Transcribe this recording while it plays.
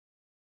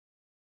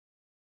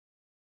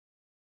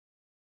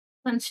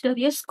Consider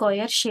a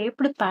square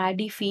shaped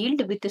paddy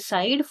field with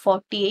side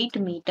 48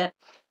 meter.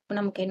 இப்போ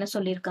நமக்கு என்ன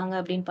சொல்லியிருக்காங்க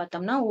அப்படின்னு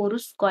பார்த்தோம்னா ஒரு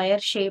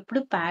square shaped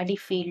Bedi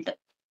field.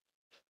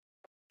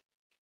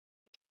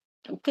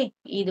 Okay,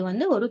 இது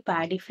வந்து ஒரு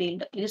பேடி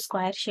ஃபீல்டு. இது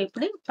ஸ்கொயர்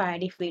ஷேப்டு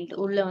பேடி ஃபீல்டு.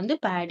 உள்ள வந்து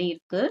பேடி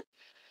இருக்கு.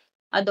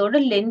 அதோட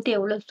லென்த்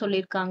எவ்வளவு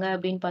சொல்லியிருக்காங்க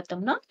அப்படின்னு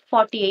பார்த்தோம்னா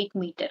 48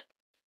 metre.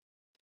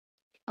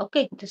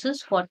 Okay, this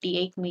is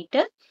 48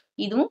 metre.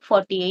 இதுவும்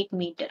 48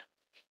 மீட்டர்.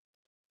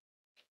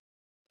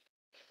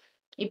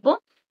 இப்போ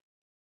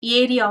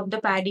area of the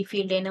Bedi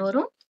field என்ன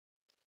வரும்?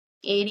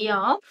 Area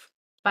of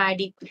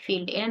paddy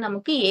field. ஏன்னா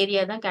நமக்கு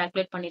ஏரியா தான்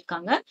கால்குலேட்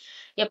பண்ணிருக்காங்க.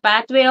 A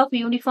pathway of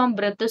uniform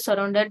breadth is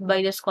surrounded by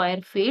the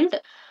square field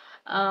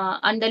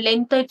and the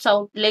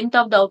length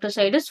of the outer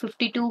side is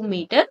 52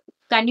 meter.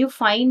 Can you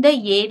find the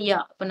area?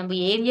 இப்போ நம்ம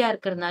area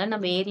இருக்கிறதுனால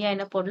நம்ம area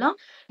என்ன போடலாம்?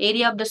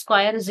 Area of the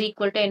square is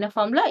equal to என்ன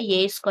ஃபார்ம்ல?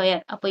 ஏ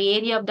square. அப்போ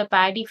area of the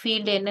Bedi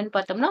field என்னன்னு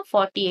பார்த்தோம்னா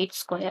 48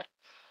 ஸ்கொயர்.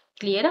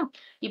 கிளியரா?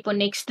 இப்போ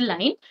next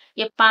line,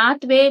 a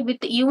pathway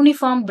with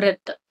uniform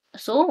breadth.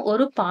 So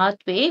ஒரு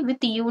pathway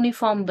with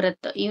uniform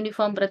breadth.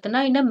 Uniform பிரெத்னா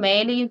என்ன?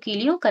 மேலேயும்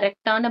கீழேயும்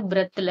கரெக்டான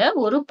பிரெத்ல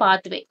ஒரு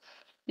பாத்வே.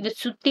 இதை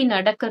சுத்தி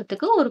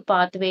நடக்கிறதுக்கு ஒரு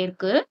பாத்வே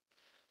இருக்கு.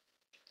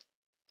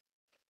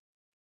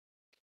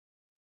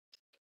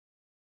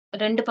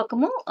 ரெண்டு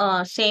பக்கமும்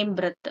சேம்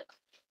பிரெத்.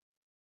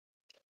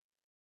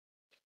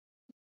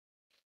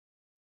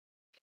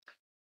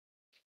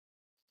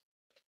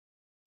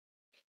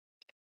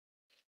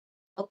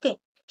 ஓகே,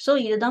 ஸோ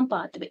இதுதான்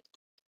பாத்வே.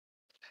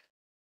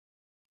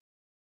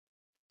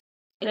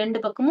 ரெண்டு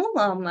பக்கமும்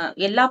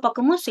எல்லா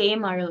பக்கமும்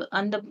சேம் அளவு.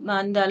 அந்த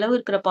அந்த அளவு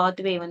இருக்கிற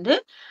பாத்வே வந்து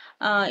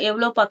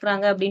எவ்வளோ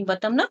பார்க்குறாங்க அப்படின்னு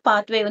பார்த்தோம்னா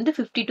பாத்வே வந்து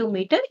 52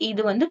 மீட்டர்.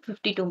 இது வந்து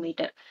 52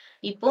 மீட்டர்.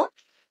 இப்போ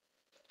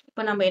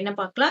நம்ம என்ன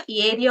பார்க்கலாம்?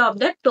 Area of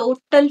the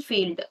total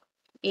field.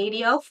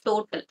 Area of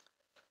total.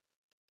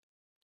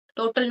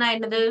 டோட்டல்னா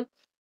என்னது?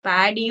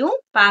 பேடியும்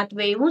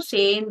பாத்வேயும்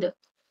சேர்ந்து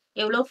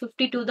எவ்வளோ?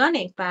 52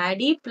 தானே?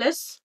 Bedi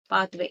plus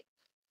pathway.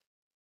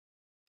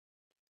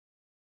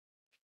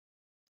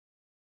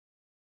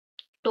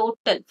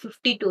 டோட்டல்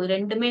 52.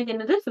 ரெண்டுமே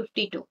என்னது?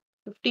 52.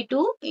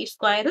 52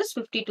 ஸ்கொயர் இஸ்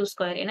 52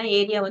 ஸ்கொயர். ஏன்னா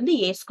ஏரியா வந்து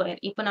ஏ ஸ்கொயர்.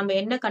 இப்போ நம்ம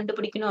என்ன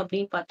கண்டுபிடிக்கணும்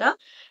அப்படின்னு பார்த்தா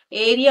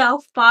area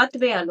of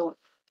pathway alone.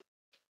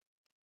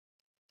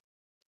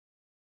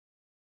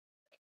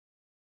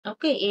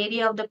 Okay,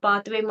 area of the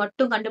pathway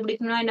மட்டும்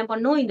கண்டுபிடிக்கணும்னா என்ன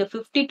பண்ணும்? இந்த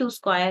 52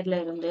 ஸ்கொயர்ல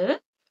இருந்து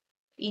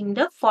இந்த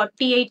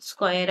 48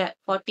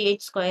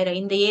 ஸ்கொயரை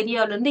இந்த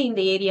ஏரியாவில இருந்து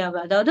இந்த ஏரியாவை,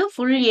 அதாவது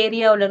ஃபுல்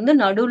ஏரியாவில இருந்து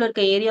நடுவுல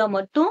இருக்க ஏரியா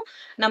மட்டும்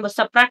நம்ம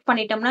சப்ராக்ட்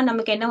பண்ணிட்டோம்னா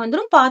நமக்கு என்ன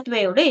வந்துடும்?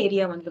 பாத்வேயோட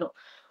ஏரியா வந்துடும்.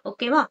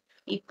 ஓகேவா?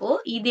 இப்போ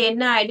இது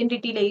என்ன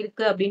ஐடென்டிட்டியில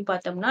இருக்கு அப்படின்னு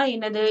பார்த்தோம்னா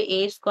என்னது? ஏ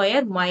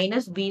ஸ்கொயர்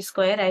மைனஸ் பி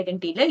ஸ்கொயர்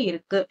ஐடென்டிட்டியில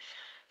இருக்கு.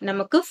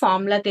 நமக்கு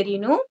ஃபார்முலா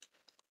தெரியணும்.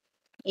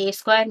 ஏ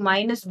square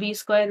minus B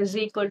square is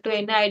equal to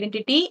என்ன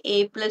ஐடென்டிட்டி? ஏ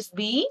பிளஸ்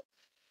பி,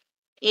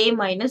 ஏ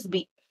மைனஸ்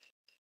பி.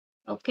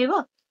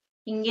 ஓகேவா?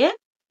 இங்க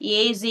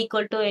a is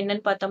equal to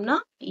என்னன்னு பார்த்தோம்னா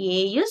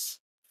a is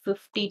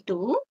 52,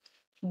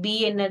 b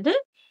என்னது?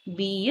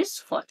 b is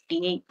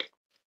 48.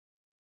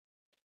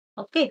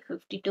 ஓகே,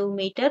 52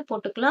 மீட்டர்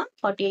போட்டுக்கலாம்,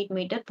 48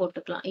 மீட்டர்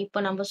போட்டுக்கலாம்.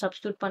 இப்போ நம்ம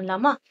சப்ஸ்டியூட்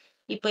பண்ணலாமா?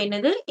 இப்போ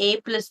என்னது? a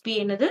plus b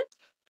என்னது?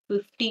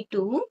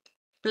 52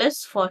 plus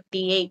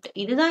 48.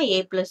 இதுதான் a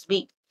plus b.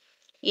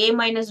 a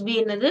minus b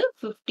என்னது?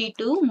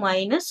 52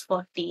 minus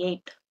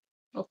 48.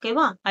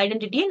 ஓகேவா?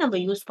 ஐடென்டிட்டியை நம்ம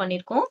யூஸ்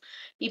பண்ணிருக்கோம்.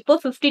 இப்போ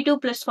 52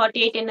 plus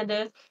 48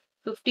 என்னது?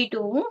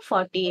 52ம்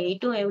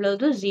 48ம்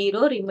எவ்வளவு?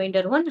 0,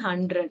 ரிமைண்டர் 1,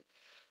 100.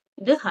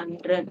 இது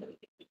 100.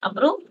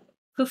 அப்புறம்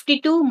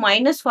 52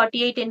 minus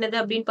 48 என்னது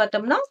அப்படின்னு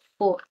பார்த்தோம்னா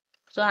 4.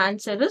 So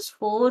answer is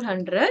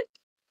 400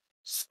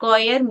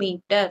 square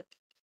metre.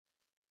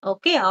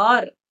 Okay,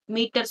 R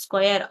metre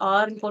square.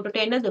 R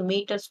போட்டுட்டு என்னது?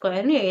 மீட்டர்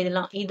ஸ்கொயர்னு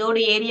எழுதலாம். இதோட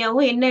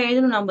ஏரியாவும் என்ன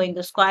எழுதணும்? நம்ம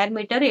இந்த ஸ்கொயர்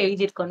மீட்டர்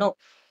எழுதியிருக்கணும்.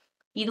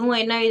 இதுவும்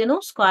என்ன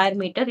எழுதணும்? ஸ்கொயர்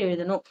மீட்டர்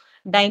எழுதணும்.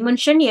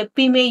 டைமென்ஷன்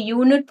எப்பயுமே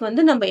யூனிட்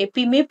வந்து நம்ம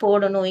எப்பயுமே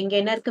போடணும். இங்க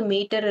என்ன இருக்கு?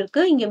 மீட்டர்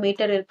இருக்கு, இங்க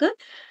மீட்டர் இருக்கு.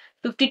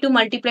 52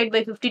 multiplied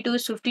by 52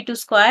 is 52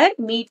 square.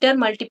 Metre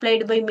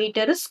multiplied by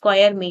metre is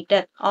square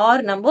metre.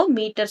 R நம்ம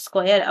மீட்டர்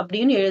ஸ்கொயர்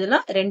அப்படின்னு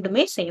எழுதலாம்.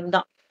 ரெண்டுமே சேம்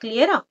தான்.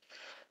 கிளியரா?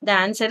 The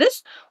answer is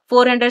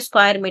 400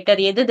 square meter.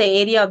 எது? The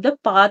area of the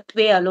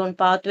pathway alone.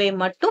 Pathway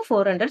மட்டும்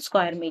 400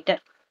 square meter.